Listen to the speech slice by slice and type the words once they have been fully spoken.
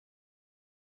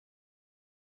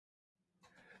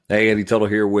Hey, Andy Tuttle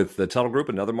here with the Tuttle Group,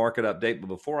 another market update. But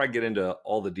before I get into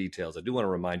all the details, I do want to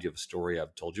remind you of a story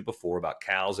I've told you before about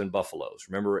cows and buffaloes.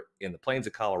 Remember, in the plains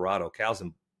of Colorado, cows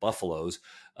and buffaloes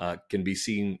can be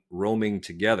seen roaming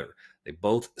together. They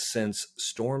both sense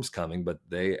storms coming, but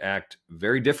they act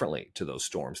very differently to those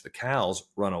storms. The cows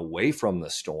run away from the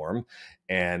storm,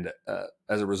 and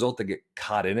as a result, they get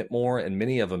caught in it more, and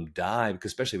many of them die, because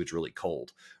especially if it's really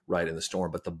cold right in the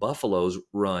storm. But the buffaloes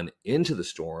run into the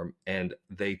storm and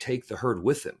they take the herd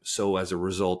with them. So as a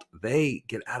result, they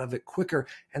get out of it quicker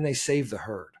and they save the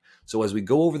herd. So as we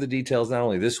go over the details, not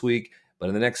only this week, but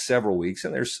in the next several weeks,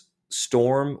 and there's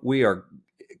storm, we are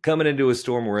coming into a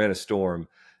storm, we're in a storm.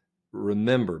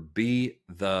 Remember, be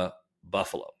the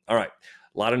buffalo. All right,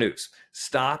 a lot of news.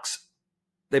 Stocks,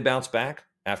 they bounce back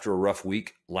after a rough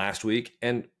week last week.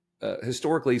 And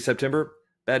historically, September,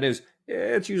 bad news,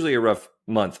 it's usually a rough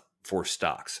month for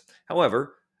stocks.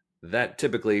 However, that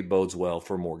typically bodes well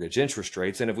for mortgage interest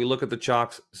rates. And if we look at the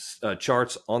charts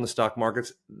on the stock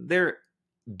markets, they're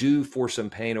due for some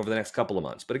pain over the next couple of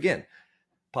months. But again,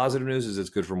 positive news is it's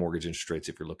good for mortgage interest rates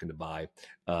if you're looking to buy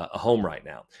a home right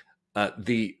now.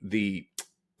 The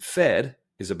Fed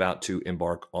is about to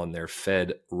embark on their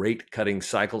Fed rate cutting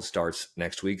cycle. Starts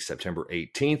next week, September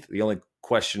 18th. The only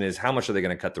question is, how much are they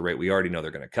going to cut the rate? We already know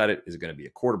they're going to cut it. Is it going to be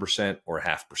 0.25% or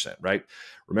 0.5%, right?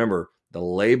 Remember, the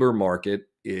labor market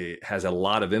has a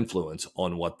lot of influence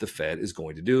on what the Fed is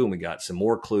going to do. And we got some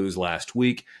more clues last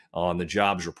week on the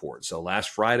jobs report. So last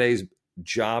Friday's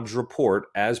jobs report,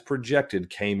 as projected,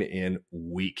 came in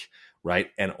weak, right?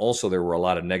 And also there were a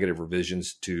lot of negative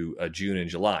revisions to June and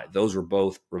July. Those were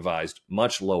both revised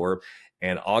much lower.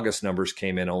 And August numbers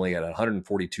came in only at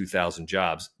 142,000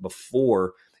 jobs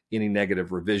before any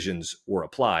negative revisions were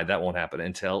applied. That won't happen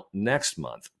until next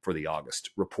month for the August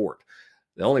report.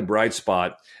 The only bright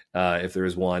spot, if there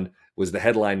is one, was the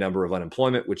headline number of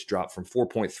unemployment, which dropped from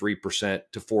 4.3%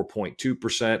 to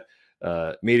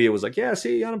 4.2%. Media was like, yeah,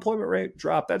 see, unemployment rate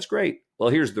dropped. That's great. Well,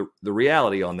 here's the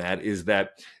reality on that is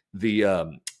that the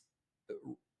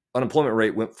unemployment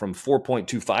rate went from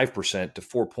 4.25% to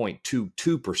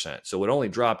 4.22%. So it only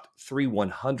dropped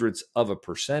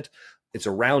 0.03%. It's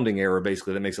a rounding error,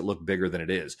 basically, that makes it look bigger than it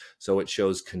is. So it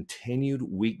shows continued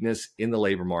weakness in the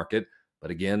labor market.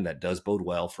 But again, that does bode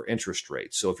well for interest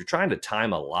rates. So if you're trying to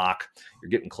time a lock, you're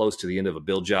getting close to the end of a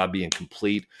build job being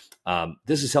complete,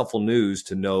 this is helpful news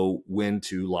to know when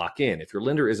to lock in. If your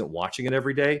lender isn't watching it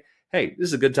every day, hey, this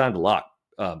is a good time to lock.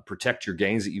 Protect your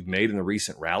gains that you've made in the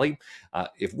recent rally.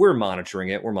 If we're monitoring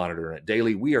it, we're monitoring it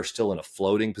daily. We are still in a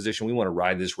floating position. We want to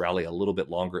ride this rally a little bit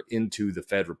longer into the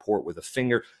Fed report with a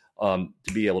finger to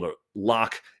be able to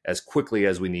lock as quickly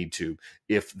as we need to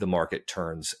if the market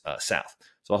turns south.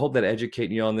 So I hope that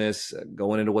educating you on this,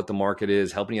 going into what the market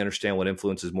is, helping you understand what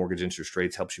influences mortgage interest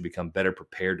rates, helps you become better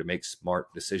prepared to make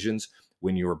smart decisions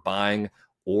when you're buying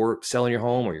or selling your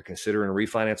home, or you're considering a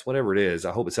refinance, whatever it is.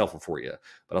 I hope it's helpful for you.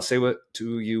 But I'll say what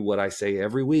I say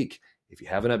every week. If you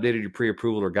haven't updated your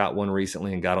pre-approval or got one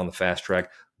recently and got on the fast track,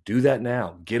 do that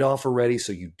now. Get offer ready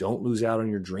so you don't lose out on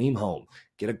your dream home.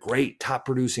 Get a great top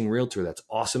producing realtor that's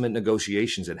awesome at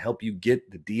negotiations and help you get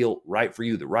the deal right for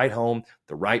you, the right home,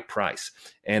 the right price.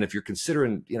 And if you're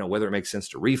considering, whether it makes sense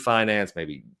to refinance,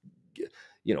 maybe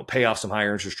pay off some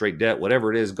higher interest rate debt,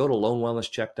 whatever it is, go to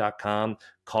loanwellnesscheck.com,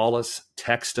 call us,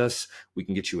 text us. We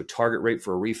can get you a target rate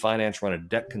for a refinance, run a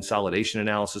debt consolidation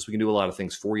analysis. We can do a lot of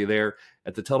things for you there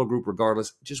at the Tuttle Group.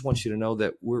 Regardless, just want you to know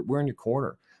that we're in your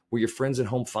corner. We're your friends at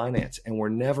Home Finance, and we're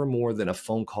never more than a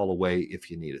phone call away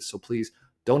if you need us. So please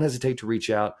don't hesitate to reach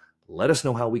out. Let us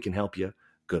know how we can help you.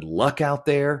 Good luck out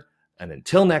there. And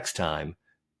until next time,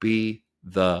 be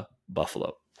the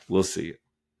buffalo. We'll see you.